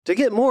To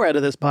get more out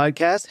of this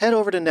podcast, head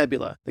over to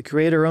Nebula, the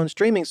creator-owned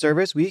streaming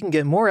service where you can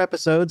get more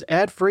episodes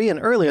ad-free and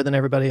earlier than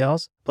everybody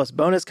else, plus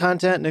bonus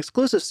content and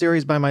exclusive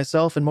series by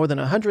myself and more than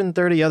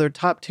 130 other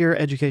top-tier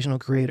educational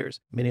creators,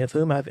 many of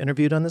whom I've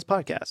interviewed on this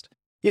podcast.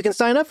 You can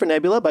sign up for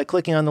Nebula by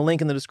clicking on the link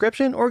in the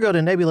description or go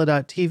to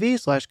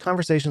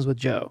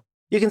nebula.tv/conversationswithjoe.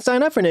 You can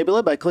sign up for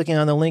Nebula by clicking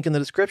on the link in the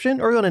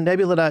description or go to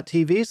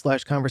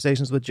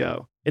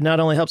nebula.tv/conversationswithjoe. It not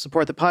only helps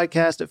support the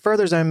podcast, it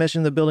furthers our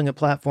mission of building a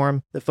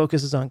platform that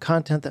focuses on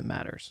content that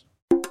matters.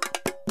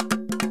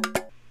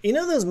 You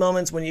know those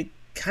moments when you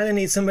kind of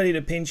need somebody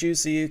to pinch you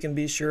so you can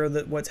be sure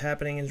that what's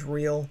happening is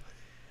real?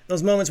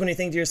 Those moments when you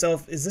think to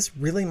yourself, is this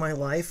really my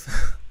life?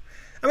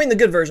 I mean the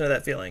good version of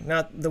that feeling,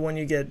 not the one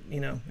you get,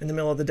 in the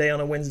middle of the day on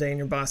a Wednesday and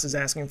your boss is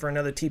asking for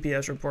another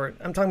TPS report.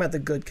 I'm talking about the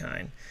good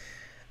kind.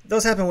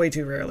 Those happen way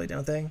too rarely,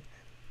 don't they?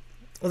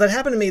 Well, that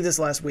happened to me this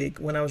last week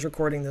when I was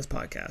recording this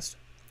podcast.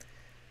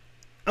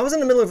 I was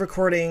in the middle of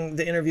recording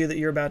the interview that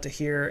you're about to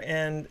hear,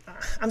 and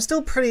I'm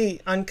still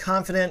pretty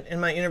unconfident in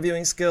my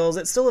interviewing skills.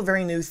 It's still a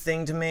very new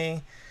thing to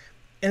me,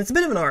 and it's a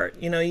bit of an art.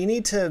 You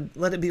need to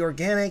let it be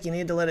organic. You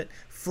need to let it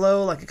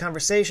flow like a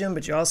conversation,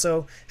 but you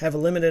also have a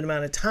limited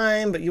amount of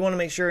time, but you want to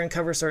make sure and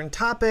cover certain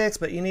topics,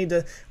 but you need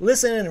to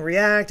listen and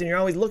react, and you're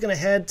always looking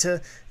ahead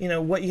to,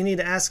 what you need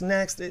to ask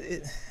next.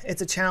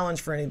 It's a challenge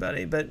for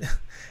anybody, but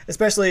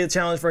especially a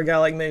challenge for a guy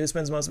like me who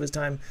spends most of his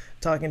time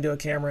talking to a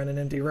camera in an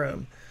empty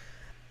room.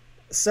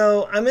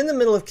 So I'm in the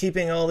middle of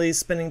keeping all these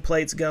spinning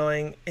plates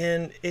going,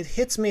 and it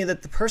hits me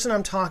that the person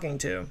I'm talking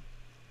to,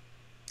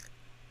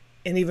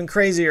 and even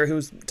crazier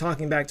who's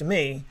talking back to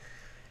me,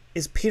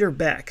 is Peter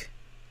Beck.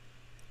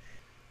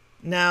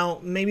 Now,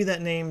 maybe that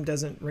name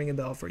doesn't ring a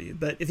bell for you,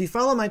 but if you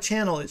follow my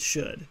channel, it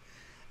should.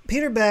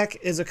 Peter Beck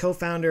is a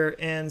co-founder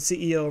and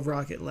CEO of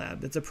Rocket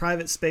Lab. It's a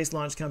private space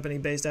launch company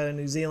based out of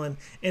New Zealand,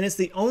 and it's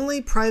the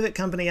only private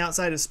company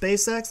outside of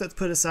SpaceX that's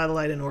put a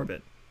satellite in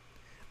orbit.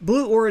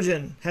 Blue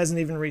Origin hasn't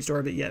even reached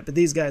orbit yet, but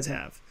these guys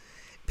have.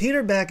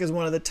 Peter Beck is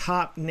one of the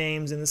top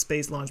names in the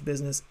space launch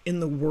business in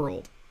the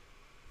world,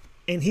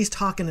 and he's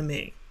talking to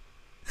me.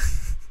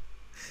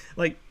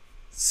 Like,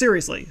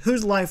 seriously,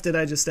 whose life did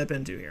I just step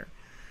into here?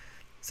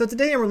 So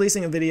today I'm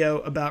releasing a video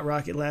about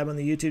Rocket Lab on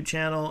the YouTube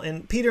channel,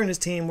 and Peter and his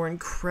team were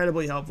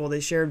incredibly helpful. They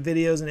shared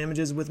videos and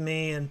images with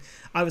me and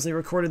obviously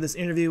recorded this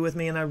interview with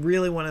me, and I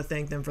really want to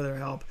thank them for their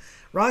help.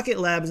 Rocket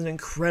Lab is an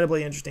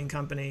incredibly interesting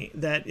company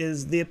that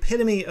is the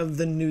epitome of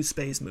the new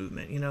space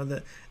movement,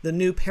 the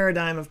new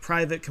paradigm of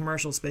private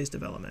commercial space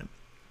development.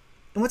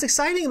 And what's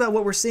exciting about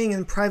what we're seeing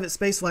in private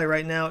spaceflight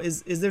right now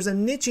is there's a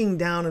niching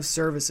down of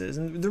services.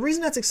 And the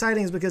reason that's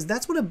exciting is because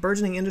that's what a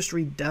burgeoning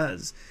industry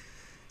does.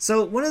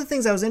 So one of the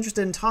things I was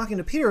interested in talking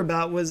to Peter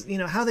about was,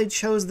 how they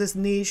chose this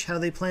niche, how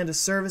they plan to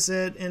service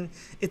it, and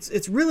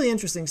it's really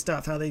interesting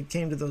stuff, how they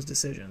came to those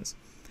decisions.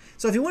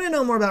 So if you want to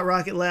know more about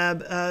Rocket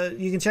Lab,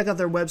 you can check out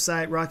their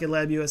website,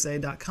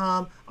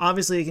 rocketlabusa.com.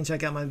 Obviously, you can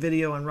check out my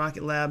video on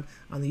Rocket Lab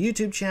on the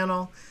YouTube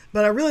channel.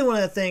 But I really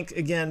want to thank,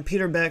 again,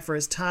 Peter Beck for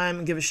his time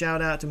and give a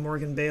shout out to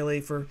Morgan Bailey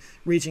for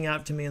reaching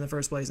out to me in the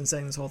first place and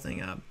setting this whole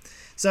thing up.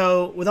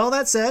 So with all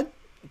that said,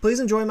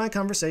 please enjoy my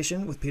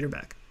conversation with Peter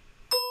Beck.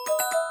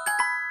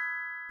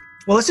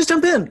 Well, let's just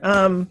jump in.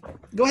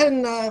 Go ahead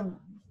and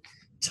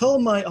tell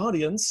my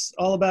audience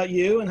all about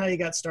you and how you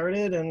got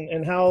started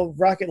and how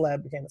Rocket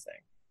Lab became a thing.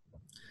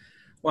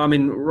 Well, I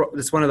mean,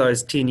 it's one of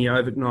those 10-year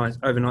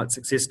overnight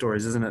success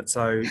stories, isn't it?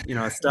 So,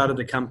 I started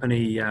the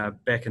company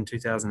back in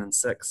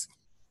 2006.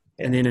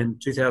 And then in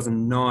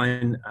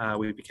 2009,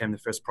 we became the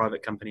first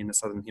private company in the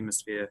Southern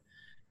Hemisphere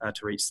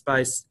to reach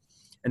space.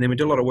 And then we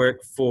did a lot of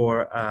work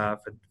for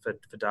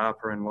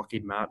DARPA and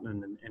Lockheed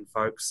Martin and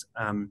folks.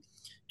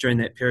 During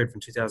that period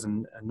from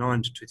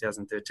 2009 to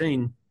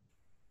 2013,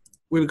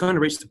 we were kind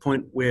of reached the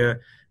point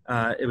where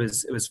it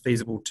was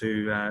feasible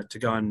to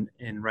go and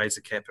raise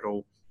the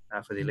capital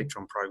for the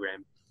Electron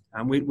program.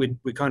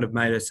 We kind of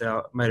made a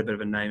bit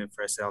of a name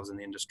for ourselves in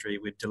the industry.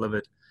 We'd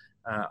delivered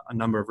a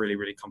number of really,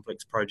 really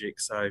complex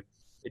projects, so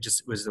it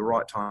was the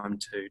right time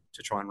to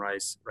try and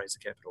raise the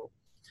capital.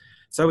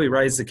 So we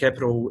raised the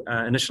capital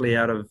initially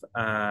out of,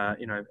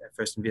 our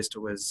first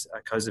investor was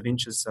Koza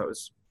Ventures, so it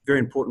was very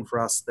important for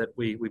us that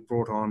we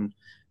brought on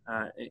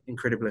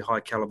incredibly high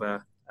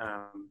caliber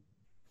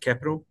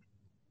capital.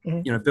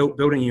 Mm-hmm.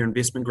 Building your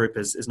investment group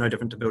is no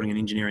different to building an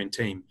engineering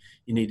team.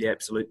 You need the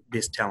absolute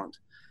best talent.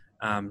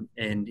 And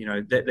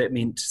that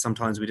meant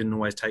sometimes we didn't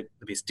always take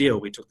the best deal,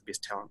 we took the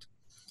best talent.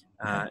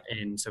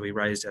 And so we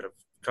raised out of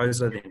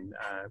Koza, then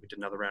we did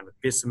another round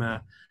with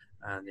Bessemer,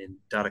 and then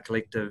Data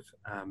Collective,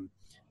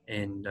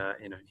 and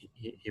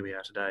here we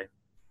are today.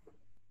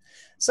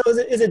 So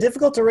is it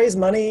difficult to raise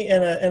money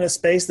in a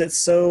space that's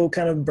so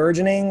kind of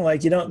burgeoning?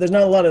 Like there's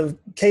not a lot of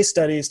case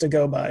studies to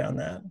go by on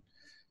that.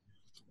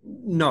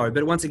 No,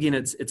 but once again,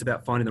 it's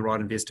about finding the right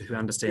investor who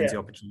understands the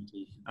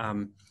opportunity.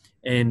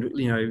 And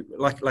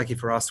lucky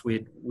for us,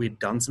 we'd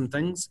done some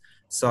things,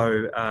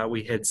 so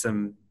we had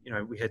some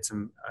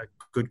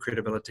good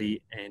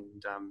credibility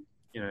and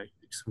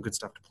some good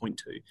stuff to point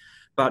to.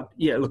 But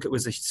yeah, look, it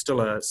was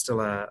still a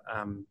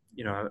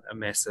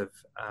massive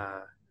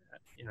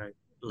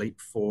leap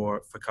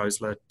for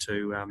Khosla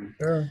to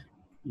Sure.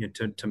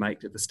 to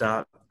make at the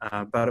start.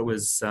 But it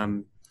was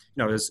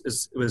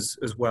it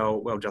was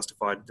well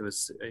justified. There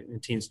was an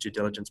intense due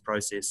diligence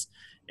process,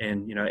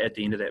 and at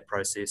the end of that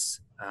process,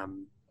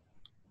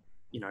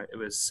 it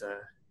was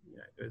a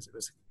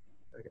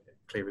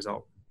clear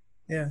result.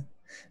 Yeah.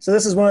 So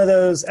this is one of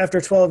those, after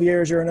 12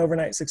 years, you're an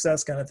overnight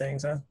success kind of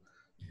things, huh?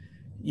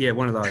 Yeah,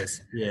 one of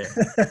those. Yeah.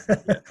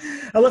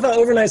 I love how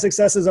overnight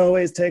successes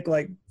always take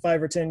like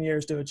 5 or 10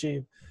 years to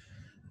achieve.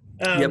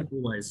 Yep,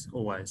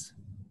 always.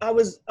 I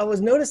was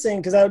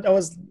noticing, because I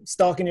was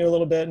stalking you a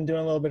little bit and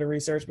doing a little bit of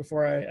research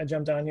before I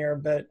jumped on here,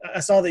 but I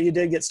saw that you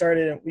did get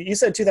started. You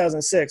said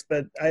 2006,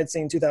 but I had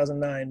seen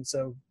 2009,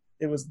 so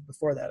it was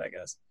before that, I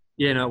guess.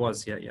 Yeah, no, it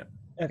was. Yeah.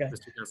 Okay. It was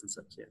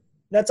 2006. Yeah.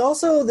 That's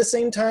also the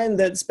same time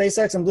that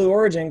SpaceX and Blue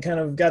Origin kind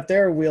of got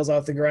their wheels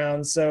off the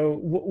ground. So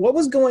what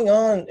was going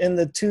on in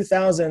the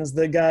 2000s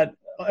that got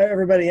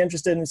everybody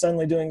interested in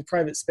suddenly doing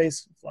private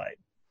space flight?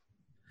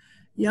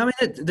 Yeah, I mean,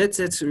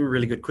 that's a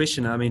really good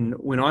question. I mean,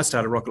 when I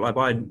started Rocket Lab,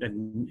 I had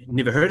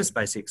never heard of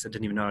SpaceX. I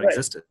didn't even know it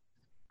existed.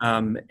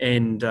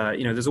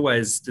 There's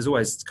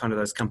always kind of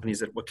those companies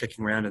that were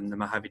kicking around in the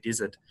Mojave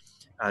Desert,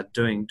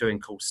 doing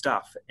cool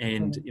stuff.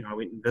 And I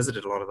went and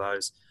visited a lot of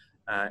those,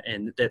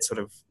 and that's sort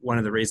of one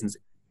of the reasons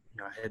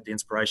I had the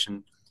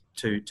inspiration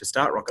to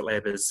start Rocket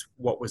Lab, is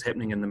what was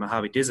happening in the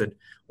Mojave Desert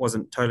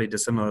wasn't totally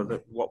dissimilar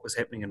to what was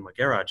happening in my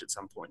garage at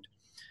some point.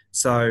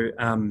 So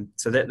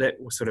that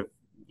was sort of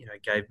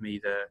gave me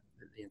the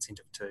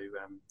incentive to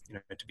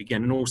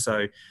begin, and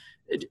also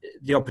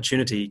the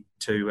opportunity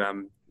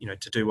to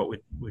do what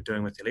we're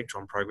doing with the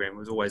Electron program.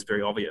 Was always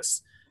very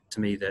obvious to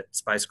me that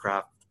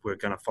spacecraft were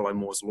going to follow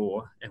Moore's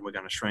law and we're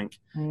going to shrink.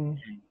 And,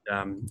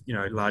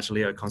 large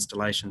LEO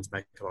constellations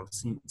make a lot of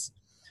sense.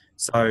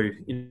 So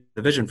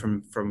the vision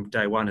from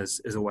day one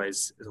has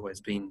always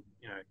been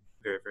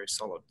very, very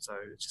solid. So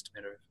it's just a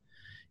matter of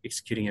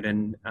executing it.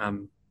 And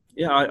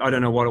I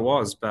don't know what it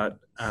was, but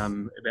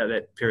about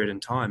that period in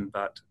time.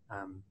 But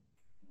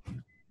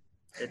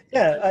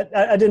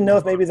I didn't know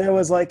if maybe there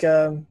was like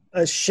a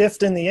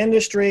shift in the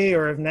industry,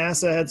 or if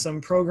NASA had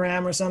some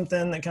program or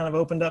something that kind of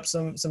opened up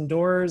some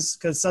doors,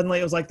 because suddenly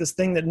it was like this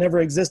thing that never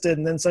existed,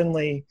 and then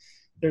suddenly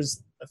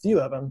there's a few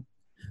of them.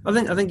 I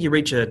think you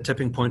reach a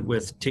tipping point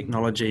with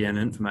technology and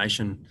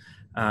information.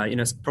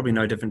 It's probably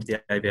no different to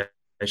the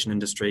aviation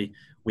industry,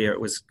 where it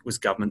was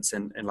governments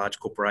and large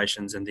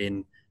corporations, and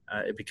then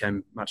it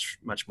became much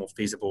more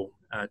feasible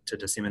to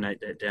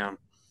disseminate that down.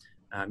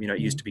 It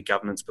used to be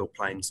governments build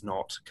planes,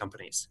 not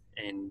companies,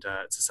 and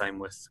it's the same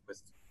with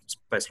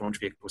space launch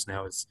vehicles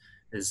now. Is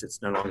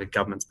it's no longer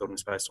governments building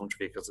space launch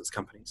vehicles; it's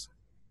companies.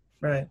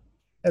 Right.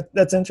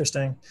 That's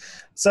interesting.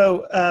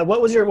 So,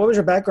 what was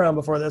your background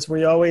before this? Were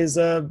you always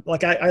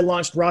like I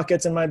launched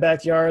rockets in my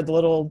backyard, the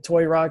little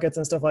toy rockets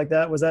and stuff like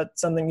that? Was that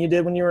something you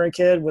did when you were a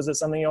kid? Was it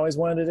something you always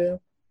wanted to do?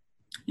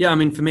 Yeah, I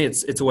mean, for me,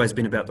 it's always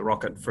been about the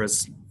rocket for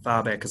as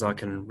far back as I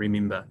can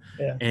remember.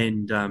 Yeah.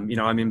 And I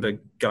remember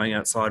going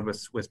outside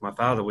with my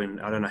father when,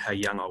 I don't know how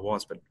young I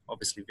was, but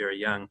obviously very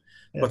young,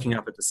 looking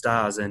up at the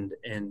stars, and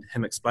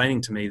him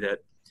explaining to me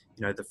that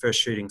the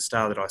first shooting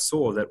star that I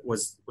saw that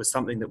was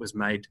something that was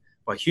made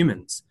by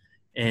humans.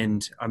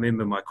 And I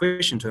remember my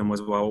question to him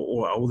was, well,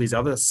 are all these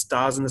other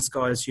stars in the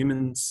sky as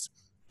humans,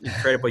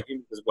 created by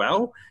humans as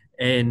well?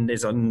 And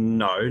he's like,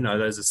 no,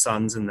 those are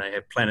suns and they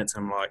have planets.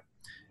 And I'm like,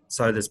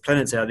 so there's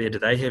planets out there, do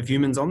they have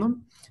humans on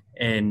them?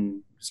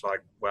 And it's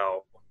like,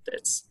 well,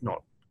 that's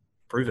not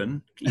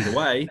proven either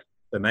way,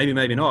 but maybe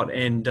not.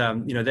 And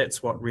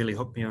that's what really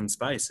hooked me on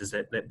space, is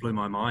that blew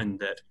my mind,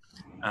 that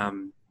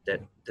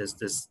that there's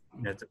this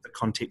the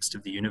context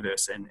of the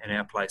universe and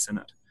our place in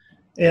it.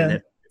 Yeah. And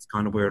that's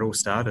kind of where it all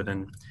started.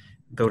 And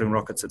building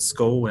rockets at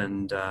school,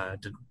 and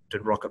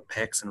did rocket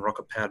packs and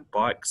rocket powered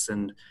bikes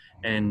and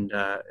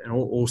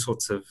all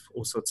sorts of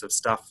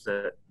stuff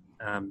that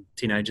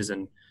teenagers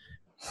and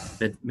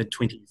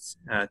mid-20s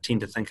tend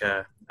to think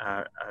are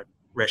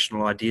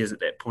rational ideas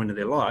at that point of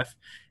their life.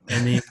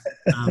 And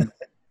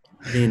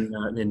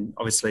then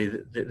obviously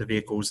the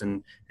vehicles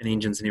and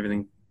engines and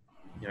everything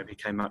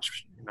became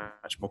much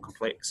more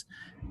complex.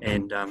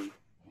 And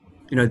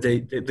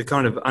the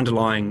kind of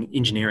underlying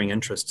engineering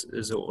interest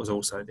was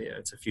also there.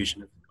 It's a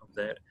fusion of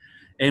that,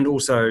 and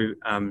also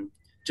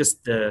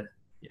just the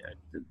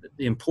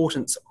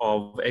importance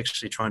of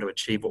actually trying to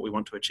achieve what we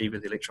want to achieve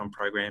with the Electron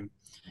program.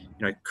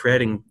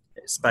 Creating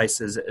space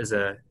is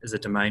a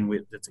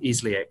domain that's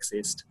easily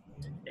accessed,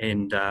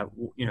 and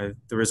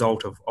the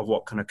result of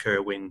what can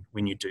occur when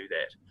you do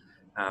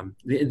that,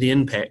 the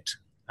impact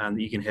that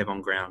you can have on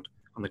the ground.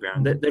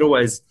 That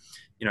always,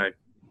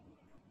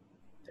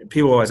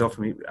 people always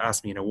often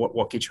ask me,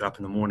 what gets you up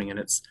in the morning? And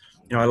it's,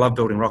 I love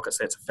building rockets,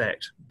 that's a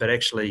fact. But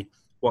actually,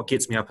 what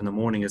gets me up in the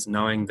morning is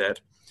knowing that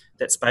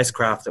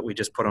spacecraft that we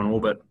just put on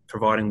orbit,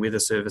 providing weather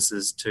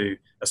services to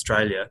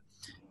Australia,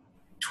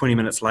 20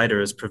 minutes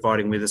later is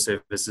providing weather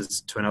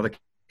services to another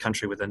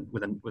country with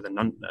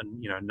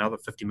another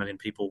 50 million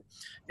people,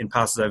 then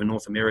passes over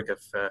North America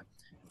for a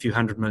few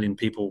 100 million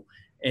people,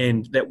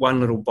 And that one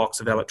little box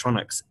of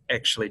electronics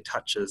actually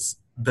touches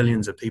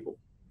billions of people.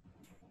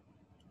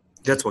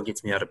 That's what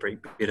gets me out of bed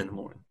in the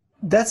morning.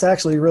 That's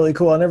actually really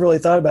cool. I never really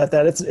thought about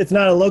that. It's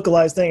not a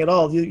localized thing at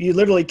all. You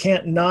literally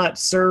can't not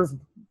serve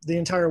the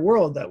entire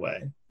world that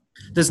way.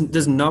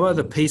 There's no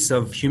other piece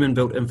of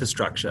human-built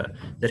infrastructure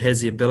that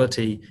has the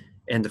ability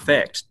and the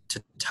fact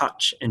to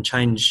touch and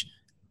change,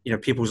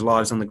 people's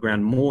lives on the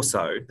ground more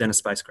so than a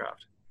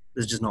spacecraft.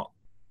 There's just not.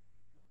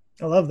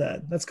 I love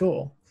that. That's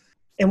cool.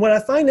 And what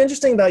I find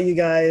interesting about you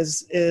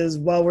guys is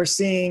while we're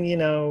seeing,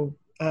 the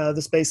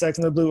SpaceX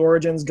and the Blue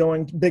Origins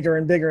going bigger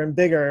and bigger and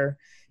bigger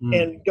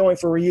and going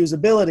for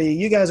reusability,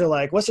 you guys are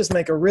like, let's just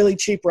make a really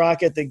cheap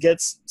rocket that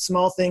gets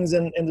small things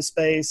into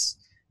space.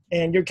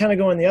 And you're kind of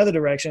going the other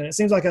direction. It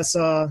seems like I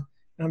saw,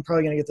 I'm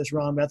probably going to get this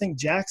wrong, but I think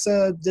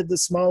JAXA did the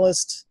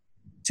smallest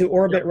to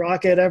orbit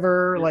rocket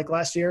ever, like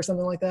last year or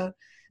something like that.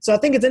 So I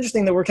think it's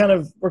interesting that we're kind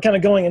of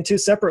going in two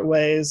separate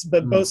ways,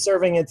 but both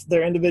serving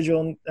their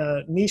individual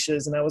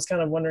niches. And I was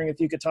kind of wondering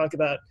if you could talk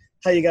about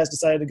how you guys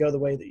decided to go the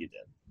way that you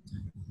did.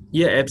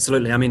 Yeah,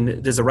 absolutely. I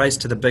mean, there's a race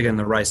to the big and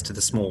the race to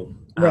the small.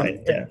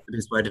 Right. Yeah. The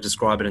best way to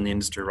describe it in the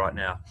industry right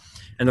now.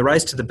 And the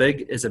race to the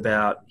big is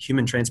about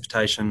human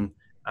transportation,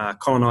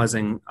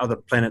 colonizing other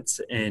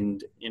planets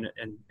and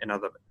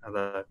other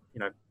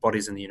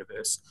bodies in the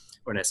universe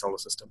or in our solar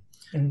system,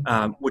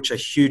 which are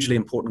hugely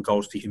important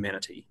goals for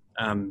humanity.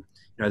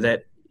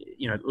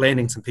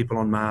 Landing some people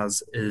on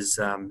Mars is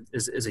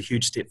a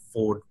huge step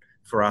forward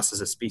for us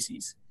as a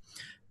species,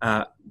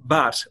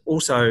 but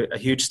also a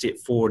huge step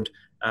forward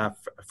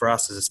for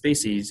us as a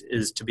species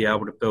is to be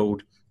able to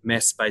build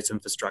mass space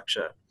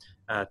infrastructure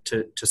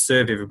to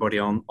serve everybody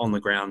on the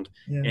ground.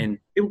 Yeah. And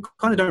people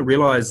kind of don't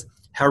realize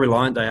how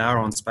reliant they are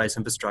on space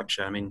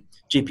infrastructure. I mean,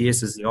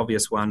 GPS is the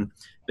obvious one,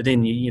 but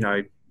then you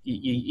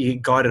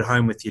guide it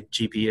home with your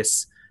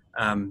GPS,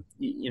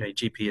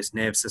 GPS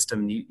nav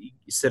system. You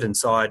sit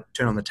inside,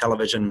 turn on the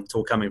television. It's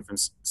all coming from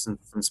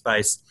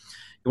space.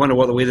 You wonder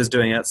what the weather's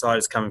doing outside.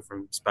 It's coming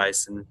from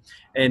space, and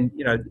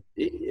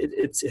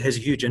it has a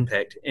huge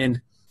impact.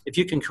 And if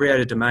you can create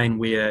a domain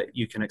where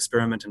you can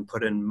experiment and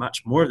put in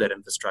much more of that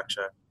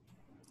infrastructure,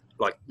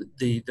 like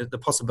the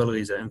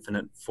possibilities are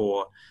infinite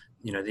for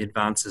the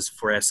advances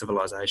for our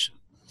civilization.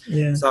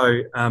 Yeah.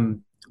 So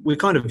we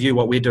kind of view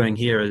what we're doing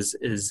here is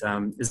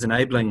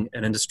enabling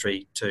an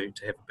industry to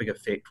have a big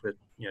effect with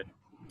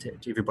to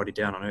everybody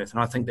down on Earth, and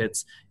I think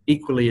that's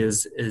equally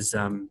as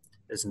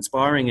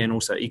inspiring and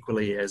also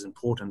equally as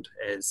important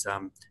as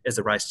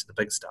a race to the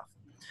big stuff.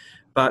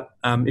 But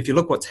if you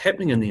look what's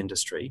happening in the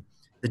industry,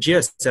 the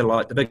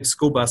geosatellite, the big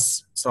school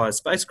bus sized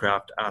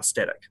spacecraft are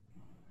static.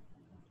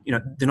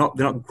 They're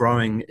not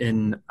growing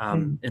in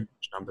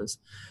numbers.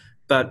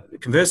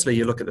 But conversely,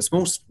 you look at the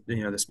small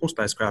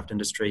spacecraft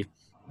industry,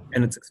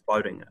 and it's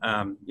exploding.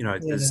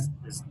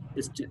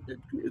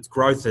 Its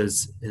growth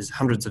is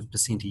hundreds of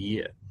 % a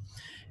year,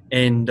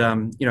 and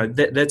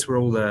that's where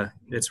all the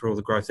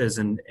growth is.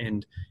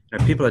 And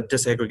people are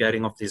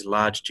disaggregating off these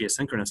large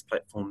geosynchronous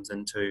platforms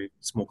into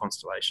small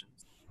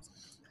constellations.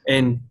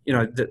 And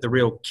the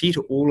real key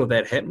to all of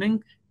that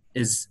happening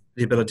is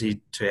the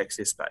ability to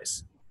access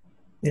space.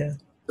 Yeah.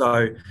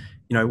 So.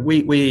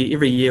 We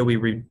every year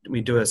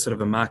we do a sort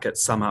of a market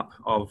sum up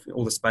of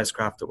all the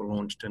spacecraft that were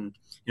launched, and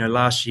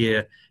last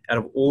year, out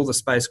of all the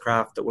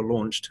spacecraft that were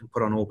launched and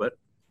put on orbit,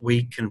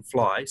 we can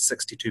fly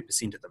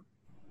 62% of them.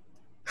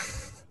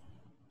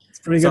 It's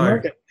a pretty good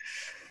market.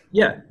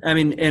 Yeah, I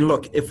mean, and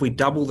look, if we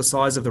double the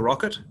size of the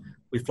rocket,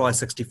 we fly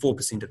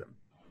 64% of them.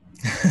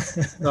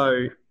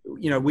 So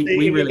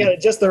we really got it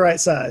just the right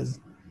size.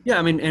 Yeah,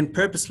 I mean, and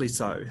purposely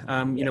so.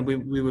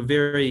 We were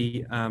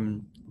very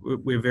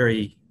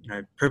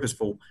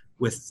purposeful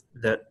with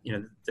that.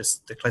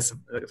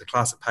 The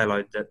class of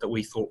payload that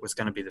we thought was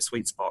going to be the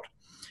sweet spot,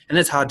 and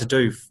that's hard to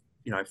do.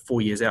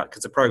 4 years out,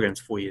 because the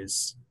program's 4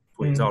 years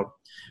old,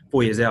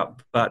 4 years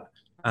out. But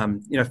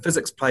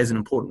physics plays an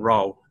important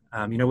role.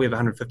 We have a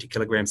 150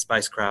 kilogram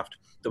spacecraft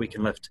that we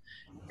can lift,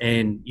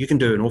 and you can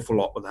do an awful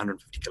lot with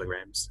 150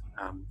 kilograms.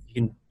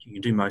 You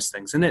can do most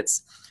things, and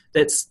that's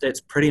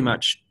pretty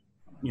much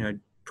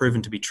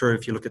proven to be true.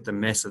 If you look at the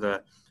mass of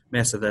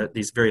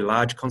these very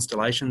large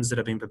constellations that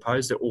have been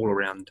proposed, they're all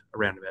around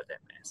about that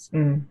mass.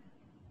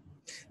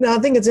 Now, I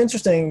think it's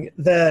interesting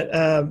that,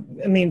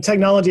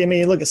 technology,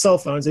 you look at cell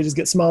phones, they just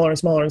get smaller and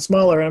smaller and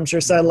smaller. I'm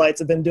sure satellites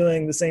have been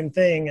doing the same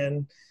thing.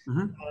 And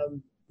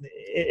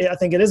I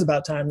think it is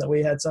about time that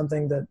we had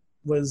something that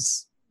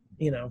was,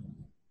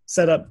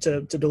 set up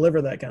to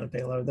deliver that kind of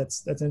payload.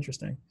 That's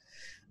interesting.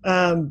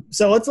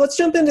 So let's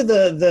jump into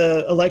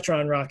the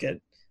Electron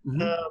rocket.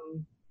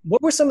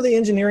 What were some of the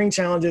engineering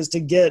challenges to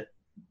get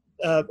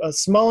a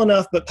small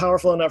enough but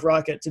powerful enough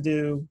rocket to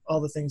do all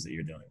the things that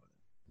you're doing?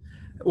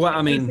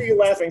 Well, you're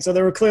laughing, so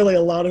there were clearly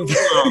a lot of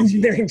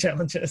engineering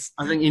challenges.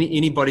 I think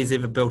anybody's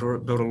ever built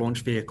a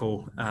launch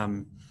vehicle,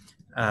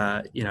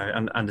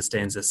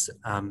 understands this.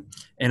 And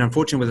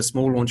unfortunately, with a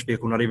small launch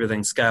vehicle, not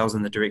everything scales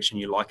in the direction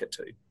you like it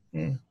to.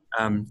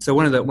 So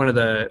one of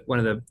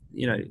the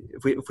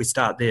if we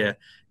start there,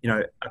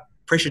 a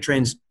pressure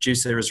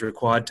transducer is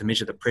required to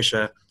measure the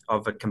pressure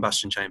of a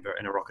combustion chamber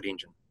in a rocket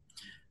engine.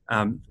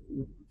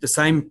 The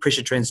same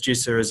pressure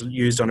transducer is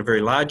used on a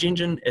very large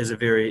engine as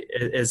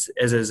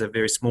is a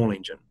very small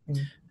engine.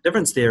 The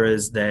difference there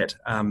is that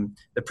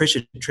the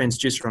pressure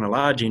transducer on a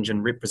large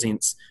engine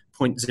represents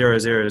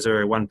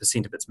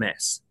 0.0001% of its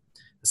mass.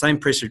 The same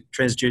pressure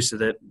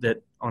transducer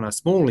that on a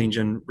small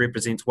engine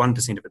represents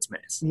 1% of its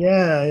mass.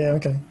 Yeah,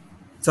 okay.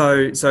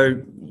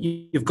 So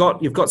you've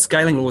got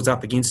scaling laws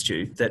up against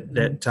you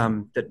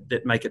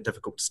that make it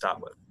difficult to start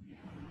with.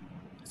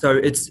 So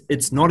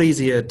it's not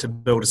easier to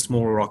build a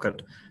smaller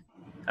rocket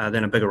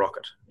than a bigger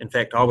rocket. In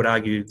fact, I would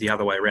argue the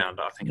other way around.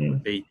 I think it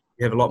would be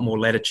you have a lot more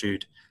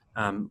latitude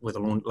with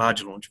a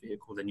larger launch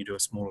vehicle than you do a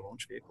smaller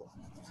launch vehicle.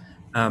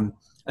 And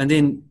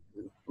then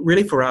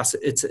really for us,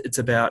 it's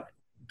about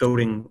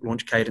building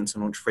launch cadence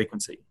and launch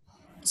frequency.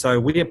 So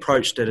we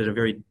approached it in a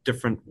very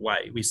different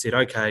way. We said,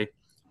 okay,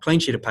 clean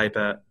sheet of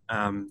paper,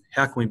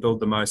 how can we build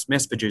the most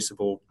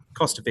mass-producible,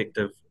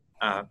 cost-effective,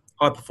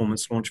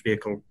 high-performance launch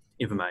vehicle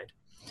ever made?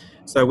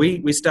 So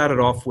we started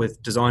off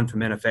with design for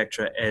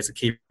manufacture as a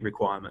key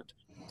requirement.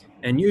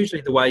 And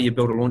usually the way you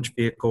build a launch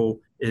vehicle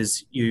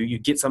is you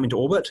get something to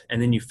orbit and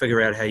then you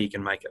figure out how you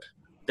can make it.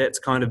 That's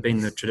kind of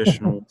been the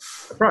traditional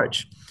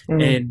approach.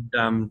 And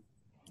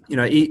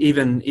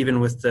even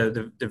with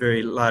the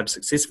very large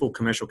successful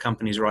commercial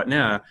companies right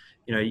now,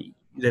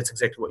 that's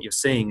exactly what you're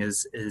seeing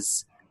is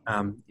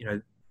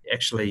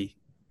actually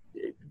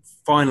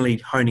finally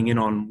honing in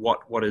on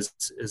what is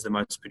the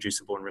most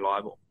producible and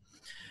reliable.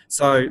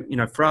 So,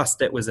 for us,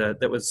 that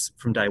was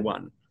from day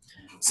one.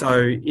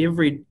 So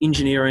every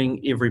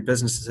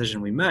business decision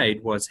we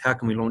made was how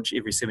can we launch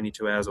every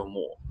 72 hours or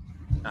more,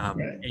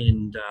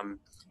 and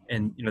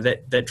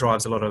that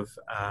drives a lot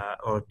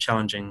of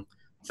challenging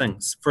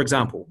things. For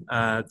example,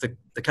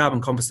 the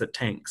carbon composite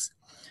tanks.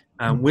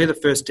 We're the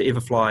first to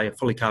ever fly a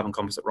fully carbon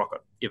composite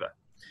rocket ever,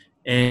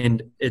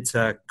 and it's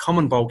a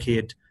common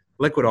bulkhead,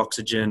 liquid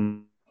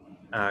oxygen,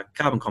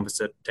 carbon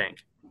composite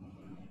tank.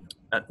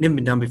 Never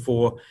been done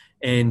before.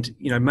 And,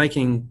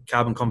 making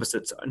carbon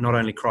composites not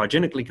only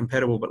cryogenically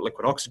compatible, but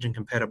liquid oxygen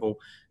compatible,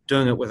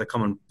 doing it with a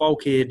common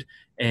bulkhead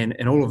and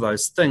all of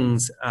those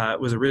things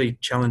was a really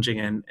challenging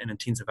and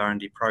intensive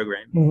R&D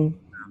program.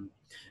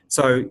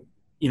 So,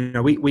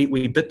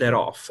 we bit that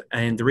off.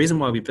 And the reason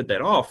why we bit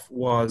that off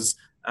was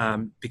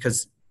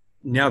because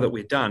now that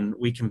we're done,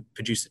 we can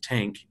produce a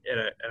tank at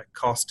a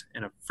cost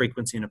and a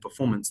frequency and a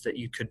performance that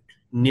you could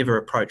never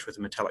approach with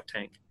a metallic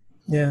tank.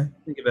 Yeah.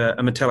 Think of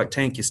a metallic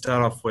tank. You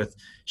start off with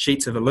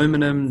sheets of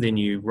aluminum, then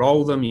you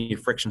roll them, you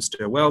friction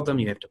stir weld them,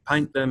 you have to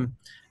paint them,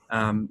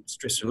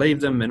 stress relieve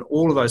them, and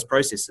all of those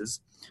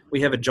processes. We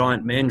have a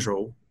giant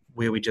mandrel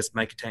where we just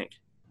make a tank.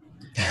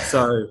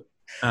 So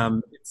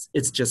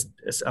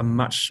it's a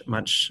much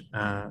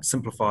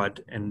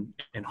simplified and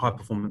high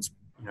performance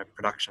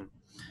production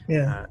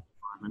environment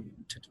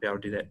to be able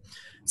to do that.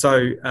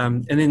 So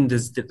and then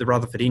there's the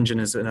Rutherford engine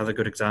is another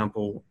good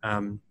example.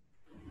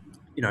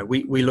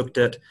 We looked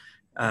at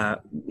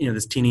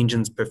there's 10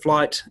 engines per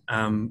flight.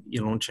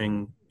 You're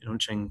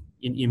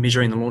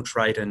measuring the launch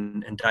rate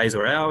in days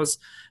or hours,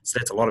 so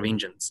that's a lot of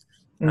engines.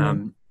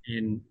 And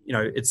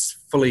it's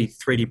fully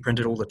 3D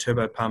printed. All the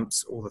turbo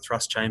pumps, all the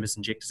thrust chambers,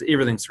 injectors,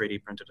 everything's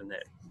 3D printed in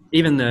that.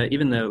 Even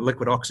the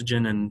liquid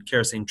oxygen and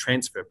kerosene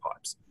transfer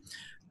pipes.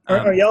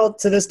 Are y'all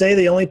to this day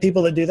the only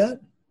people that do that?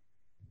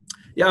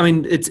 Yeah, I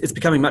mean it's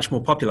becoming much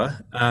more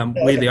popular.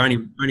 We're the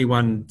only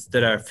ones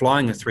that are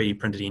flying a 3D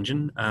printed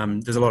engine.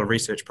 There's a lot of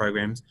research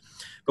programs,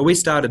 but we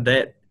started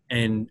that,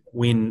 and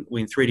when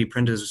 3D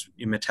printers,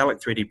 metallic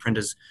 3D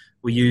printers,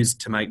 were used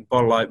to make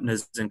bottle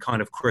openers and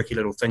kind of quirky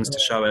little things to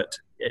show at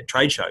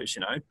trade shows,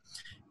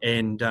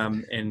 and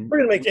we're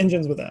gonna make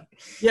engines with that.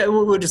 Yeah,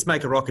 we'll just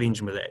make a rocket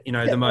engine with that.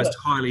 The most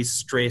highly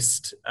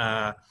stressed,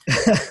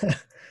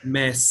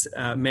 mass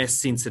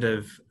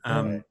sensitive.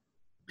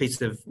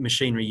 Piece of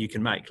machinery you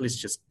can make. Let's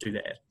just do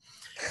that.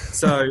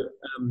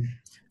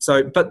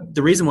 But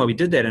the reason why we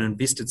did that and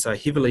invested so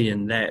heavily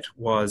in that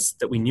was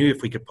that we knew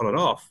if we could pull it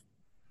off,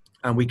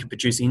 we could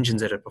produce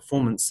engines at a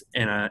performance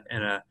and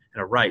a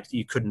rate that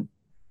you couldn't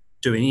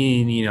do in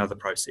any other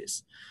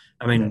process.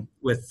 I mean,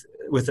 with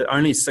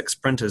only 6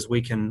 printers,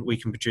 we can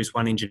produce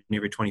one engine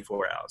every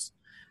 24 hours.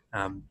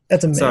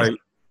 That's amazing.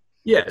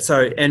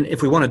 And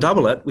if we want to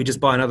double it, we just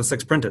buy another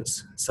 6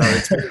 printers. So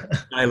it's very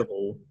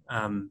scalable.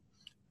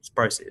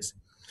 Process.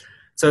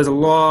 So there's a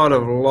lot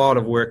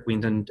of work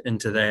went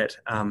into that.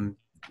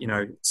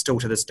 Still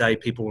to this day,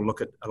 people look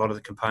at a lot of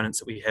the components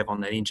that we have on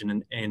that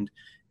engine and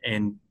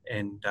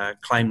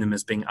claim them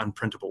as being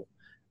unprintable.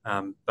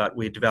 But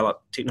we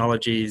develop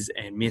technologies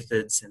and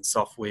methods and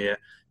software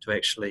to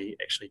actually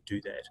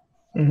do that.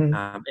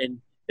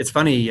 And it's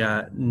funny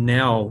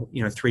now.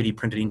 3D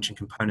printed engine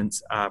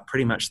components are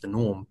pretty much the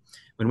norm.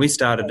 When we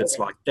started, it's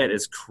like that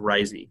is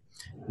crazy.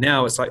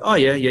 Now it's like, oh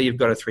yeah, you've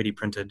got a 3D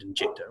printed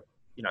injector.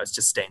 It's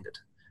just standard.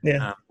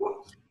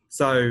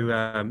 So Well,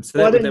 I didn't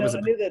that know. was a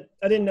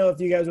I didn't know if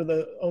you guys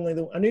were I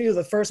knew you were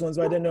the first ones,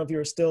 but I didn't know if you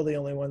were still the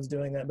only ones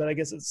doing that. But I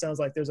guess it sounds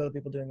like there's other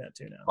people doing that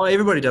too now. Oh,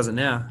 everybody does it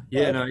now. Oh,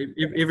 Yeah, no, okay.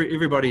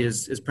 everybody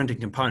is printing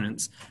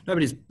components.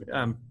 Nobody's,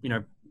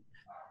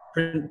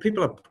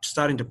 people are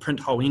starting to print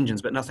whole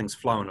engines, but nothing's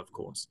flown, of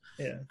course.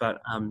 Yeah. But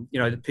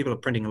people are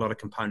printing a lot of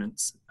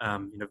components,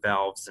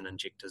 valves and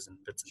injectors and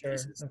bits and Sure.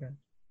 pieces. Okay.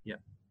 Yeah,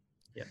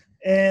 yeah.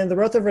 And the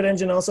Rutherford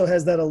engine also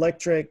has that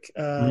electric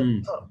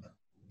pump.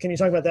 Can you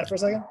talk about that for a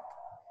second?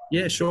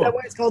 Yeah, Is that sure.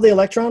 why it's called the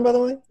Electron, by the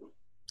way?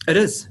 It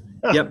is.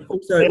 Ah, Yep.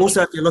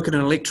 Also, if you look at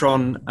an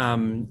electron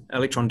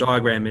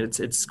diagram,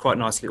 it's quite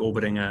nicely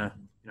orbiting a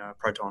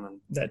proton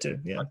and that too.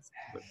 Yeah.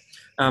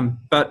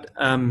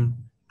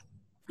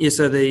 Yeah.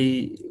 So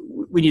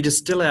when you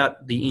distill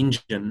out the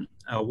engine,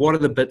 what are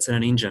the bits in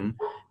an engine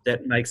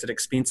that makes it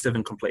expensive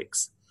and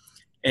complex?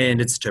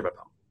 And it's a turbo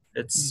pump.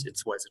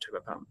 It's always a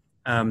turbo pump.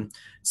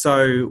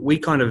 So we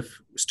kind of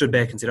stood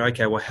back and said,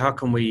 okay, well, how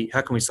can we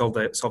solve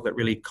that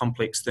really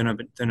complex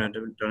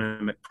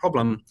thermodynamic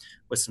problem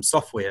with some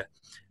software?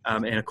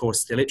 And of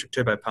course, the electric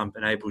turbo pump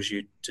enables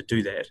you to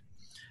do that.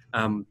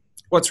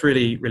 What's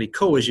really, really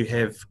cool is you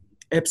have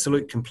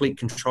absolute complete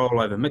control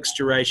over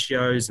mixture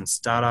ratios and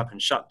startup and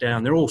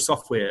shutdown. They're all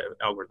software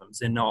algorithms.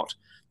 They're not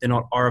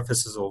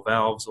orifices or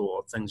valves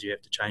or things you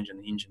have to change in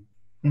the engine.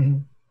 Mm-hmm.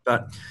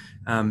 But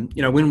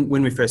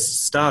when we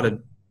first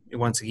started,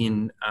 once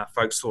again,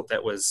 folks thought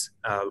that was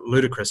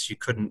ludicrous. You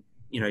couldn't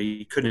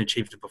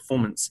achieve the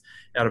performance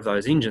out of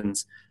those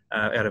engines,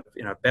 out of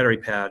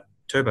battery-powered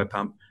turbo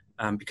pump,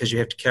 because you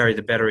have to carry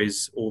the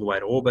batteries all the way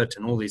to orbit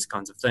and all these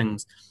kinds of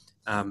things.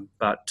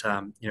 But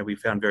we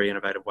found very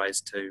innovative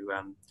ways to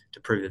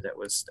prove that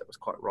was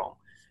quite wrong.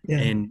 Yeah.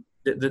 And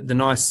the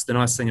nice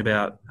thing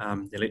about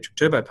the electric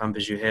turbo pump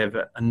is you have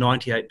a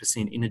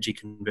 98% energy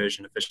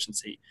conversion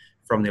efficiency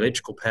from the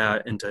electrical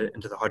power into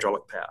the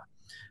hydraulic power,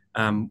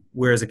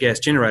 whereas a gas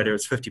generator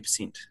is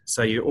 50%.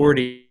 So you're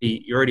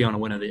already on a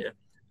winner there.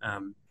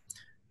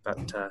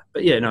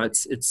 But yeah, no,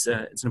 it's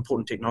an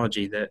important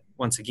technology that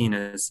once again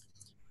is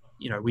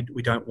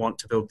we don't want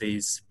to build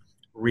these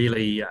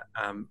really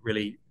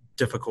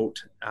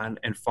difficult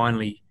and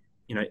finely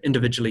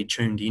individually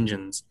tuned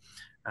engines,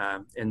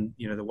 and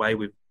the way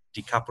we've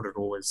decoupled it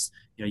all is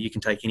you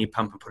can take any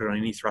pump and put it on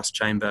any thrust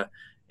chamber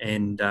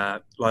and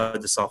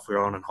load the software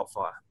on and hot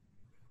fire.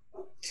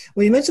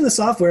 Well, you mentioned the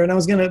software, and I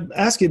was going to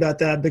ask you about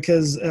that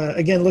because,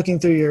 again, looking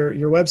through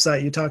your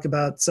website, you talk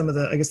about some of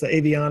the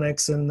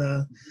avionics and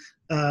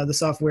the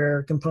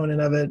software component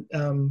of it.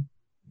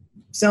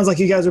 Sounds like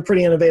you guys are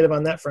pretty innovative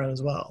on that front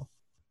as well.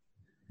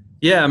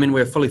 Yeah, I mean,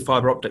 we're a fully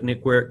fiber optic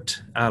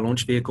networked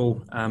launch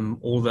vehicle.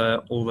 All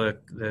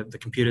the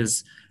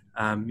computers,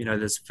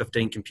 there's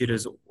 15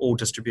 computers all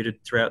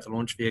distributed throughout the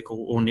launch vehicle,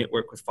 all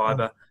networked with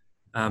fiber.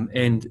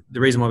 And the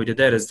reason why we did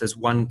that is there's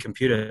one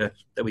computer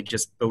that we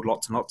just build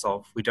lots and lots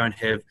of. We don't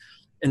have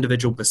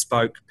individual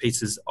bespoke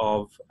pieces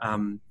of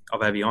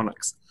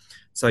avionics.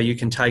 So you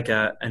can take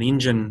an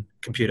engine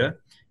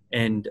computer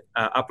and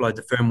upload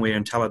the firmware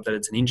and tell it that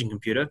it's an engine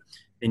computer.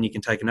 Then you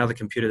can take another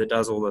computer that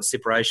does all the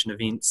separation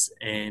events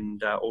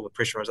and all the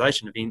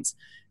pressurization events,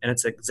 and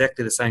it's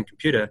exactly the same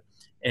computer,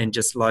 and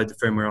just load the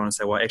firmware on and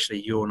say, well,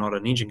 actually, you're not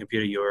an engine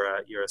computer, you're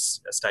a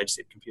stage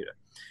set computer.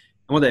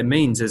 And what that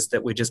means is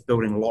that we're just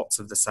building lots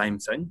of the same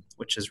thing,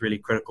 which is really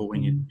critical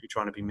when you're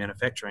trying to do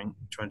manufacturing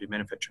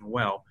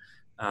well.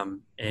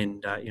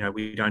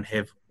 We don't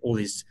have all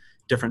these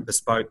different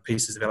bespoke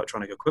pieces of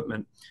electronic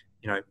equipment.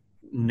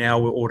 Now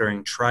we're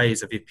ordering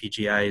trays of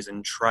FPGAs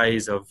and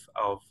trays of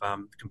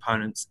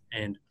components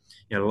and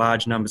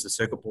large numbers of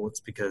circuit boards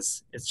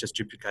because it's just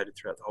duplicated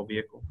throughout the whole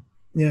vehicle.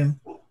 Yeah,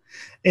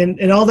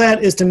 and all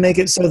that is to make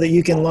it so that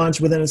you can launch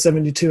within a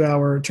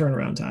 72-hour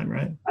turnaround time,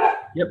 right?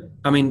 Yep.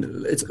 I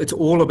mean, it's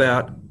all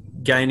about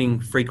gaining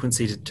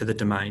frequency to the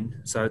domain.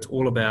 So it's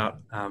all about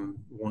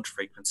launch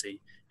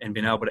frequency and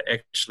being able to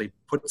actually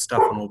put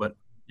stuff on orbit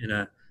in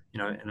a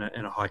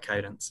high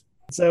cadence.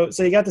 So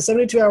you got the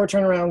 72-hour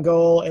turnaround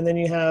goal, and then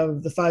you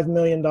have the $5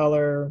 million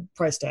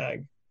price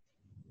tag.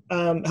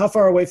 How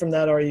far away from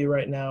that are you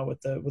right now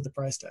with the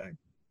price tag?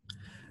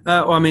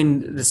 Well, I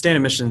mean, the standard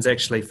mission is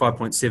actually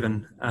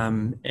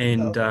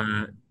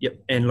 5.7,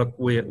 yep. And look,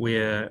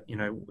 we're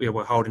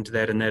holding to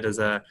that, and that is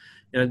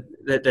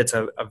that's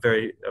a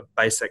very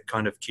basic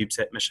kind of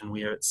CubeSat mission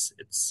where it's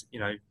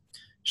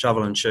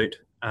shovel and shoot.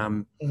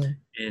 And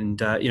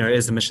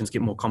as the missions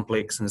get more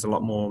complex and there's a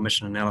lot more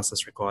mission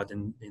analysis required,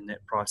 then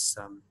that price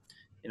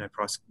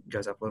price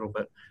goes up a little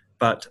bit.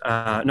 But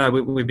no,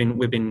 we've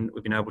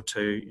been able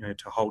to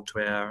hold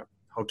to our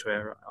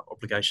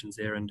obligations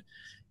there, and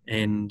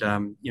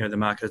the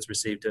market has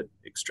received it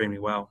extremely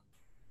well.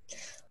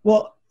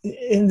 Well,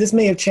 and this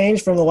may have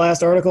changed from the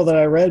last article that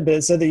I read, but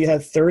it said that you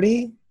had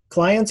 30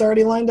 clients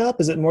already lined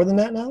up. Is it more than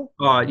that now?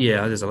 Oh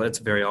yeah, it's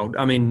very old.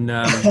 I mean,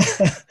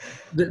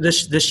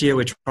 this year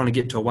we're trying to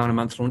get to a 1 a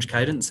month launch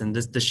cadence, and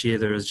this year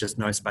there is just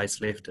no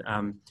space left.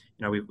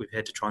 We've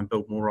had to try and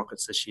build more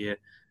rockets this year,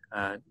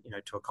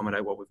 to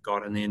accommodate what we've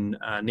got, and then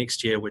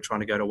next year we're trying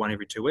to go to 1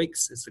 every 2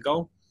 weeks is the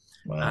goal.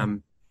 Wow.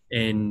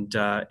 and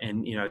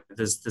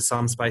there's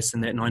some space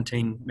in that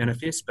 19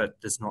 manifest, but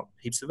there's not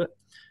heaps of it.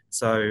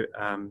 So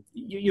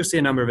you'll see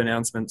a number of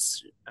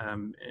announcements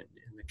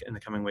in the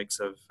coming weeks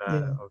of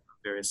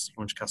various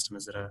launch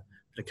customers that are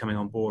coming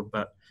on board.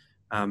 But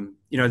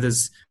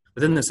there's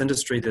within this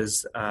industry,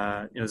 there's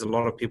a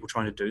lot of people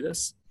trying to do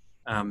this,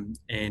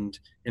 and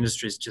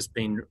industry's just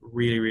been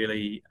really,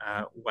 really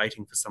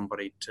waiting for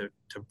somebody to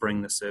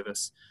bring the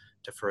service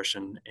to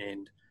fruition.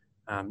 And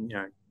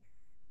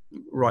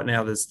right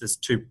now there's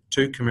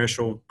two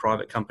commercial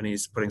private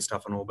companies putting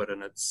stuff on orbit,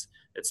 and it's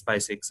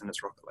SpaceX and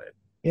it's Rocket Lab.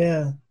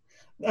 Yeah.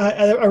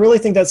 I really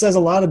think that says a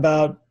lot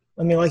about,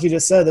 like you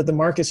just said, that the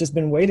market's just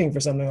been waiting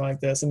for something like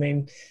this.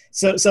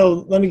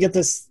 So let me get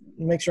this,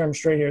 make sure I'm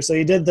straight here. So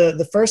you did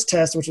the first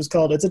test, which was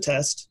called It's a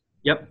Test.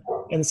 Yep.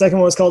 And the second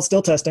one was called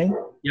Still Testing.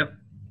 Yep.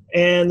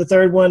 And the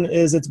third one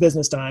is It's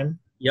Business Time.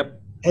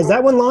 Yep. Has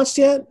that one launched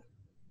yet?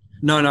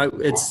 No,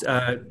 it's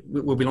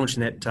we'll be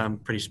launching that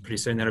pretty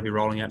soon. That'll be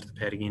rolling out to the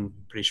pad again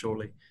pretty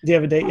shortly. Do you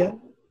have a date yet?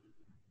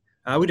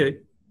 We do.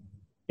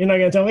 You're not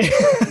going to tell me?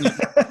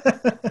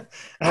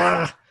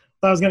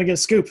 Thought I was going to get a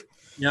scoop.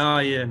 No,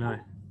 yeah, no.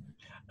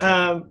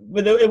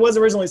 But it was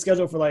originally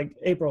scheduled for like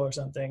April or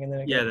something, and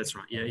then that's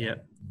right.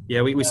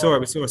 Yeah. We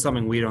saw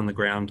something weird on the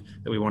ground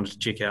that we wanted to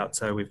check out,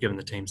 so we've given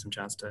the team some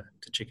chance to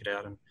check it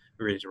out, and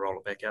we're ready to roll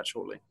it back out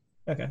shortly.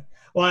 Okay.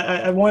 Well,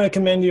 I want to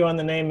commend you on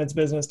the name It's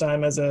Business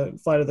Time as a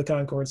Flight of the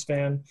Conchords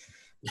fan.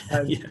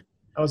 I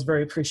was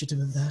very appreciative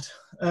of that.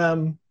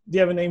 Do you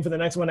have a name for the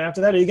next one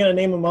after that? Are you going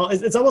to name them all?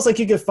 It's almost like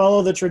you could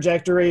follow the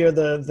trajectory or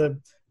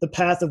the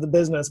path of the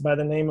business by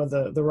the name of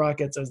the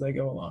rockets as they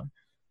go along.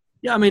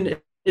 Yeah,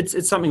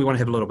 it's something we want to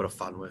have a little bit of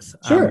fun with.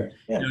 Sure.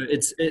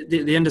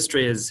 The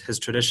industry has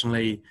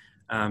traditionally,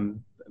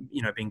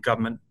 been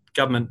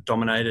government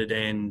dominated,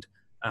 and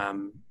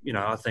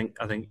I think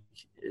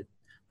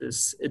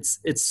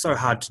it's so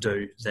hard to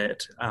do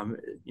that.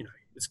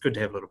 It's good to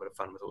have a little bit of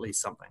fun with at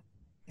least something.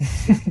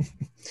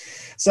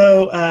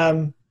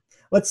 So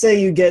let's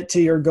say you get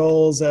to your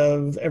goals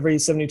of every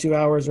 72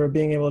 hours or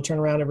being able to turn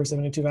around every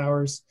 72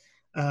 hours.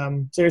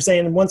 So you're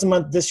saying once a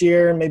month this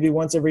year, maybe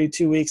once every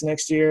 2 weeks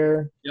next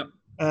year. Yep.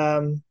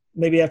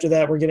 Maybe after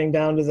that, we're getting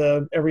down to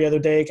the every other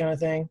day kind of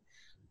thing.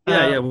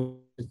 We'll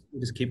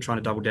just keep trying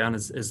to double down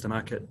as the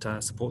market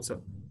supports it.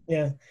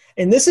 Yeah.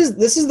 And this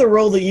is the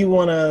role that you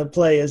want to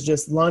play, is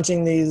just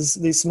launching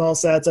these small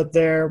sats up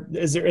there.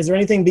 Is there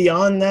anything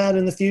beyond that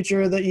in the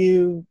future that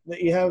you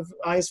have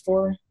eyes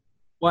for?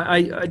 Well,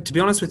 I to be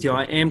honest with you,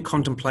 I am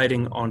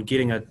contemplating on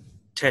getting a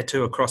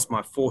tattoo across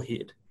my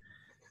forehead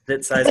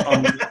that says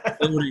I'm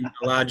building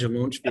a larger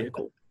launch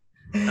vehicle.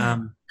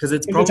 Because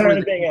it's probably tired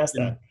of being asked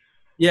that.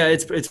 Yeah,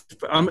 it's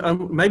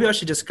maybe I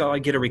should just go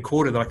get a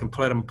recorder that I can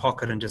put in my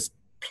pocket and just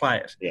play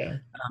it. Yeah.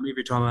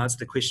 Every time I answer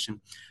the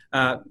question.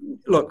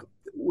 Look,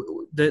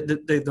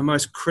 the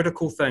most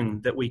critical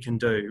thing that we can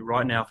do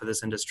right now for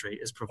this industry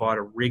is provide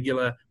a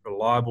regular,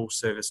 reliable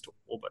service to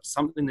orbit,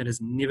 something that has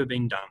never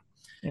been done.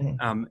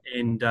 Mm-hmm.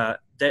 And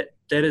that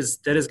is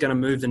going to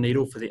move the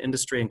needle for the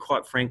industry, and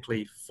quite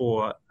frankly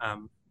for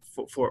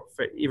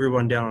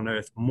everyone down on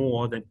Earth,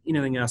 more than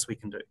anything else we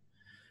can do.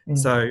 Mm-hmm.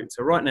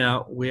 So right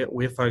now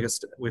we're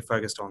focused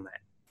on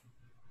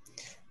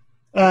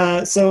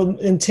that. So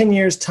in 10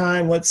 years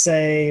time, let's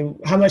say,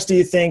 how much do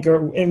you think,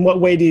 or in what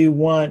way do you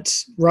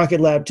want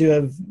Rocket Lab to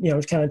have,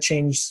 kind of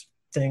changed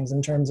things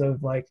in terms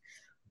of like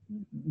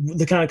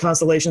the kind of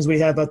constellations we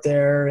have out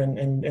there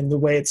and the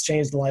way it's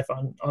changed life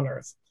on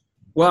Earth?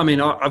 Well,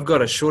 I've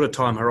got a shorter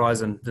time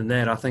horizon than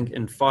that. I think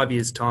in 5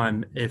 years'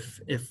 time, if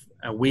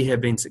we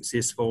have been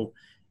successful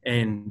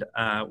and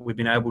we've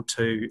been able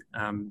to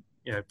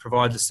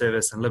provide the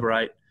service and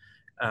liberate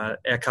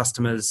our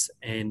customers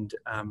and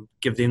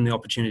give them the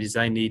opportunities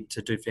they need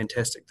to do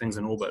fantastic things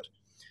in orbit,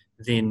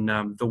 then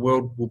the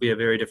world will be a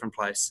very different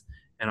place.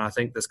 And I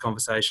think this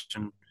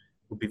conversation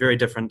will be very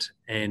different,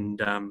 and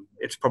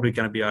it's probably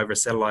going to be over a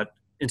satellite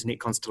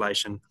internet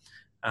constellation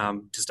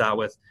to start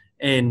with.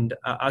 And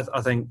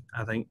I think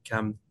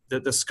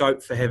that the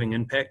scope for having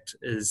impact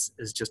is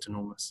just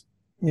enormous.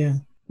 Yeah,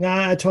 no,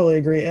 I totally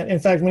agree. In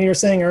fact, when you were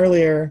saying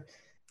earlier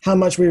how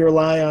much we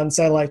rely on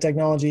satellite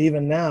technology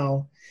even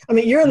now,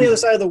 you're on the other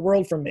side of the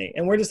world from me,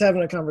 and we're just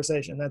having a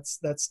conversation. That's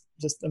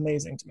just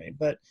amazing to me.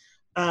 But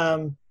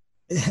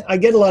I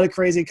get a lot of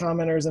crazy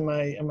commenters in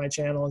my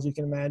channel, as you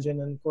can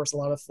imagine, and of course a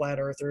lot of flat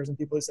earthers and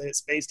people who say that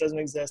space doesn't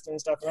exist and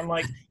stuff. And I'm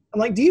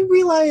like, do you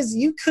realize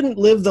you couldn't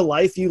live the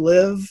life you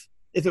live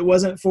if it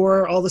wasn't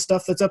for all the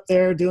stuff that's up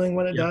there doing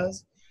what it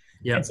does?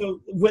 Yeah. And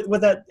so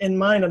with that in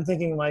mind, I'm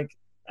thinking like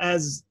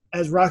as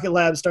Rocket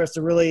Lab starts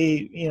to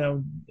really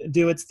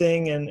do its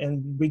thing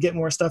and we get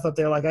more stuff up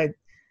there, like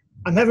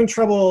I'm having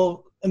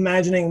trouble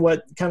imagining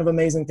what kind of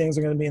amazing things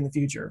are going to be in the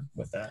future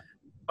with that.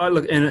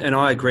 Look, and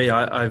I agree.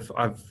 I've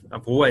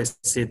always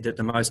said that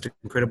the most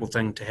incredible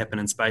thing to happen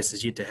in space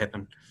is yet to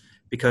happen,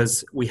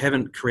 because we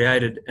haven't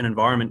created an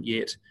environment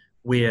yet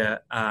where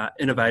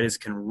innovators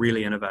can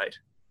really innovate.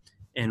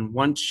 And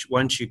once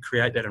you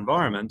create that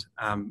environment,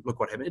 look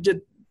what happened.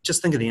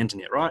 Just think of the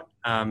internet, right?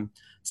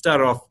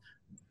 Started off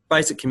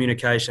basic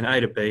communication,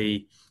 A to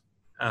B,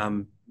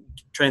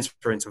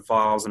 transferring some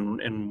files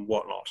and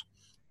whatnot.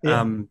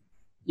 Yeah.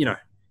 You know,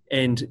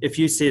 and if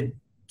you said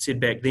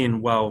back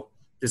then, well,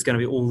 there's going to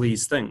be all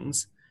these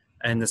things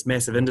and this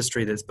massive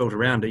industry that's built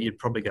around it, you'd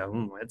probably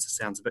go, that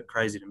sounds a bit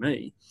crazy to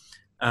me.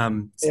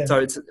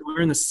 So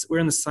we're in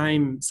the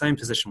same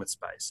position with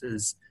space.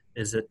 Is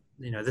that,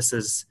 this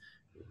is,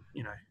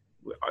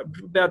 we're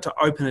about to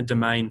open a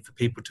domain for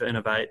people to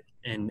innovate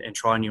and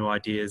try new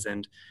ideas,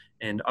 and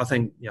I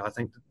think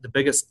the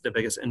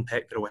biggest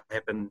impact that will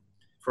happen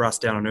for us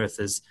down on Earth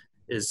is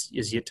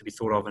yet to be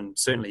thought of, and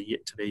certainly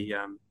yet to be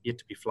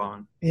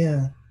flown.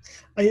 Yeah,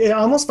 I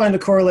almost find a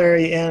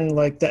corollary in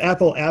like the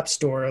Apple App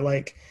Store.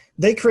 Like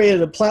they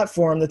created a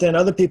platform that then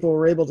other people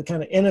were able to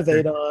kind of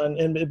innovate on,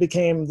 and it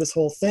became this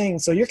whole thing.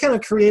 So you're kind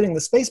of creating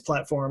the space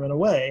platform in a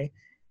way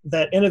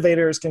that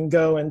innovators can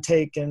go and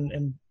take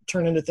and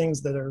turn into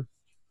things that are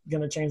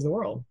going to change the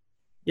world.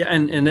 Yeah,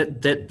 and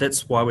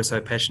that's why we're so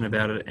passionate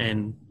about it,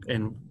 and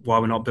why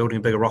we're not building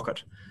a bigger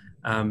rocket,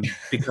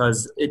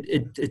 because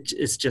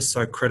it's just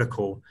so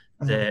critical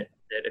that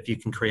if you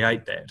can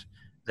create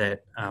that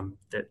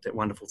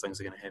wonderful things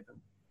are going to happen.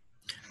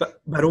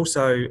 But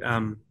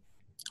also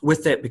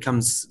with that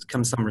comes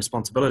some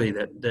responsibility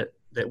that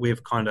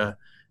we've kind of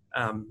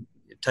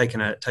taken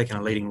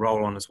a leading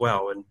role on as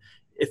well. And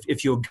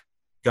if you're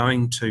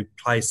going to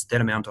place that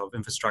amount of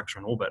infrastructure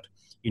in orbit,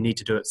 you need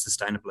to do it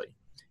sustainably.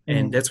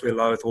 And that's where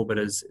low Earth orbit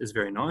is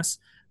very nice.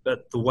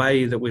 But the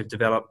way that we've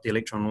developed the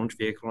Electron launch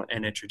vehicle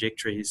and our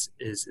trajectories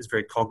is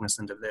very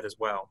cognizant of that as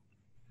well.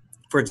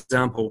 For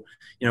example,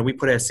 we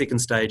put our second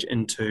stage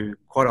into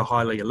quite a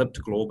highly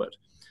elliptical orbit.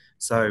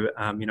 So,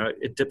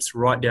 it dips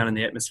right down in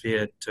the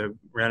atmosphere to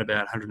around about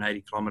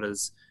 180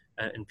 kilometers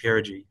in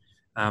perigee.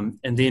 And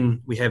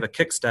then we have a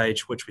kick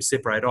stage, which we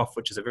separate off,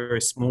 which is a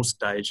very small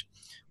stage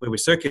where we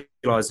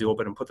circularize the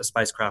orbit and put the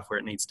spacecraft where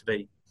it needs to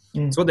be.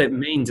 So what that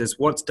means is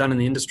what's done in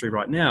the industry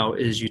right now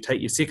is you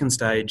take your second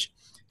stage,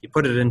 you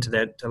put it into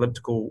that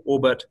elliptical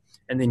orbit,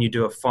 and then you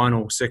do a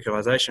final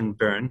circularization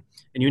burn,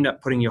 and you end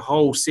up putting your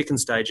whole second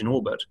stage in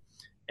orbit,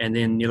 and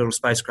then your little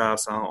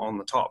spacecrafts are on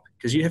the top.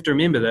 Because you have to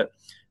remember that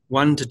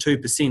 1 to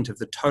 2% of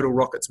the total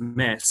rocket's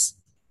mass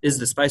is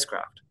the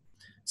spacecraft.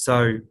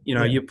 So,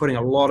 you're putting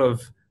a lot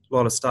of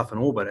stuff in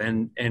orbit,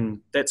 and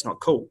that's not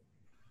cool.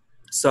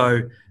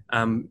 So,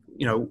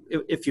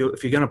 if you're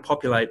going to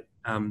populate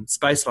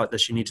space like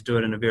this, you need to do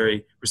it in a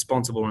very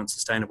responsible and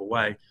sustainable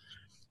way.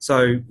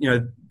 So,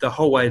 the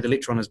whole way the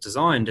Electron is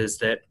designed is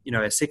that,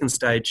 our second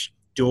stage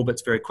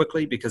deorbits very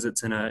quickly because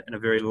it's in a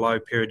very low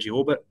perigee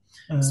orbit.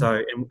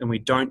 So, and we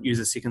don't use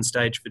a second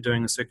stage for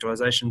doing the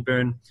circularization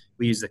burn.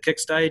 We use the kick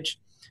stage,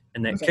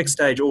 and that kick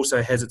stage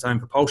also has its own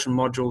propulsion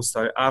modules.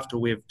 So after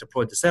we've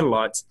deployed the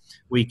satellites,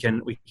 we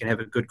can have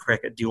a good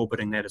crack at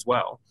deorbiting that as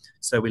well.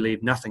 So we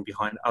leave nothing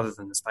behind other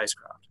than the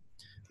spacecraft,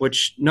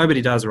 which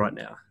nobody does right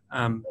now.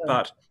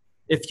 But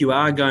if you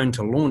are going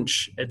to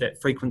launch at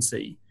that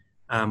frequency,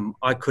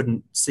 I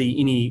couldn't see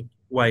any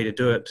way to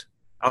do it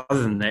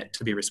other than that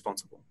to be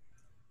responsible.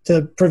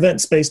 To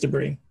prevent space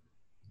debris.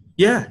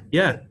 Yeah.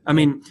 I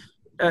mean,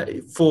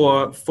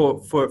 for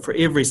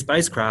every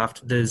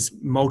spacecraft, there's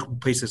multiple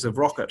pieces of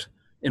rocket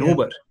in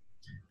orbit.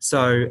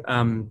 So,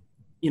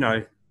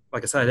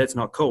 like I say, that's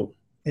not cool.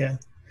 Yeah.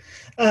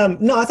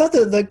 No, I thought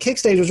the kick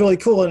stage was really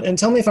cool. And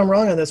tell me if I'm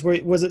wrong on this.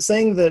 Was it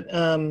saying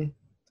that,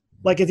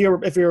 like if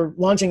you're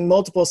launching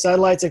multiple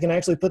satellites, it can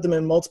actually put them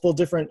in multiple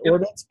different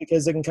orbits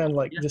because they can kind of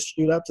like just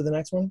shoot up to the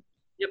next one?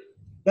 Yep.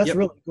 That's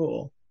really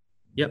cool.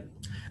 Yep.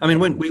 I mean,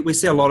 when we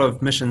see a lot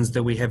of missions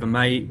that we have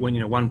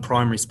one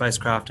primary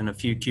spacecraft and a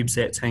few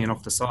CubeSats hanging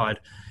off the side,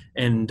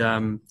 and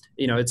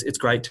it's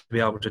great to be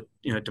able to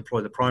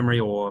deploy the primary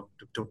or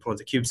deploy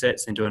the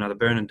CubeSats and do another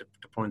burn and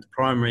deploy the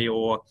primary,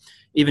 or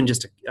even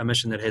just a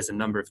mission that has a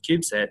number of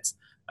CubeSats.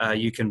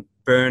 You can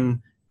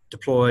burn,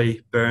 deploy,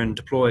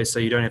 so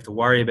you don't have to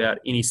worry about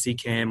any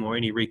CCAM or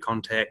any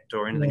recontact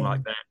or anything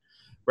like that,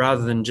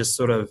 rather than just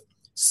sort of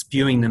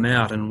spewing them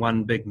out in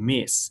one big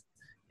mess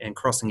and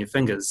crossing your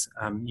fingers.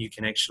 You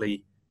can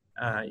actually,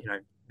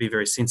 be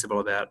very sensible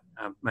about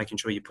making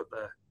sure you put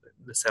the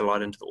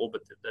satellite into the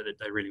orbit that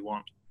they really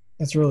want.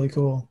 That's really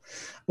cool.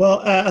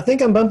 Well, I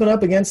think I'm bumping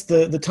up against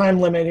the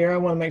time limit here. I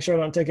want to make sure I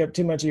don't take up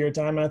too much of your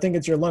time. And I think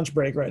it's your lunch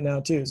break right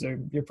now too. So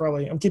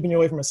I'm keeping you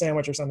away from a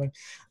sandwich or something.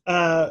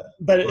 But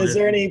is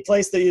there any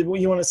place that you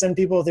want to send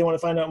people if they want to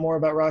find out more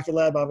about Rocket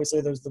Lab? Obviously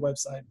there's the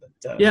website. But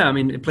yeah, I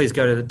mean, please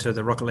go to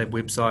the Rocket Lab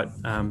website,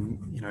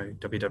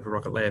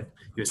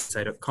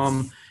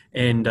 www.rocketlabusa.com,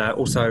 and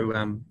also,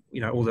 all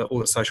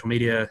the social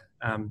media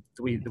that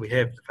we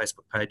have, the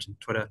Facebook page and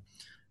Twitter.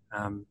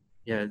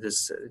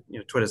 There's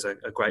Twitter's a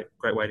great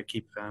way to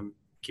keep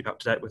up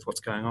to date with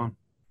what's going on.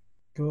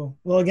 Cool.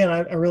 Well, again,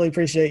 I really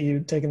appreciate you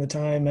taking the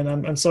time, and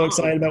I'm so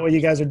excited about what you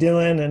guys are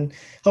doing, and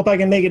hope I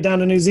can make it down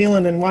to New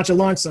Zealand and watch a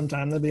launch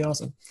sometime. That'd be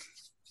awesome.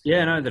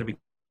 Yeah, no, that'll be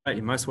great.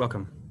 You're most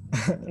welcome.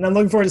 And I'm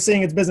looking forward to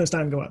seeing its business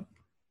time go up.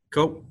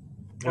 Cool.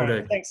 All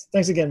right.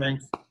 Thanks again, man.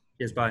 Thanks.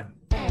 Yes, bye.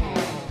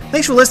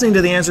 Thanks for listening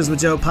to the Answers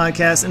with Joe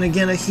podcast, and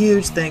again, a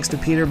huge thanks to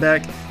Peter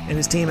Beck and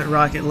his team at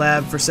Rocket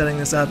Lab for setting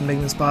this up and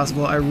making this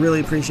possible. I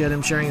really appreciate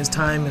him sharing his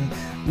time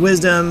and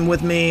wisdom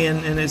with me,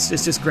 and it's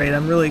just great.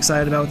 I'm really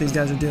excited about what these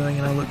guys are doing,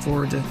 and I look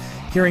forward to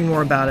hearing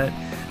more about it.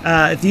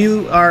 If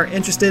you are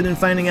interested in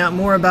finding out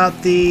more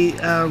about the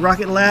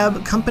Rocket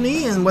Lab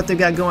company and what they've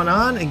got going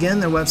on,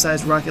 again, their website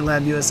is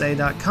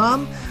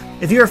rocketlabusa.com.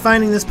 If you are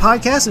finding this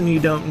podcast and you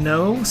don't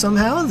know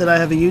somehow that I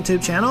have a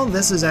YouTube channel,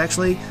 this is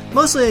actually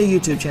mostly a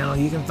YouTube channel.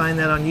 You can find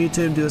that on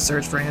YouTube. Do a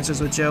search for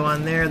Answers with Joe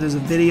on there. There's a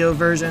video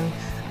version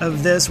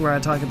of this where I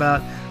talk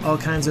about all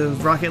kinds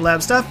of Rocket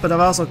Lab stuff, but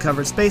I've also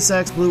covered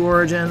SpaceX, Blue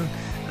Origin,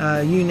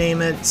 you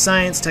name it,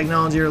 science,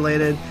 technology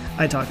related.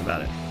 I talk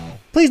about it.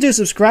 Please do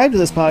subscribe to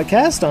this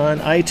podcast on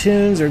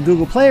iTunes or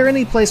Google Play or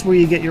any place where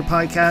you get your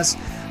podcasts.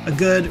 A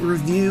good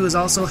review is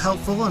also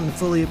helpful and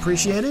fully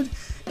appreciated.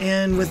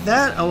 And with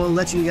that, I will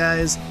let you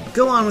guys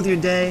go on with your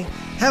day.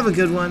 Have a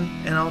good one,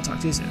 and I'll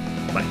talk to you soon.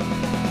 Bye.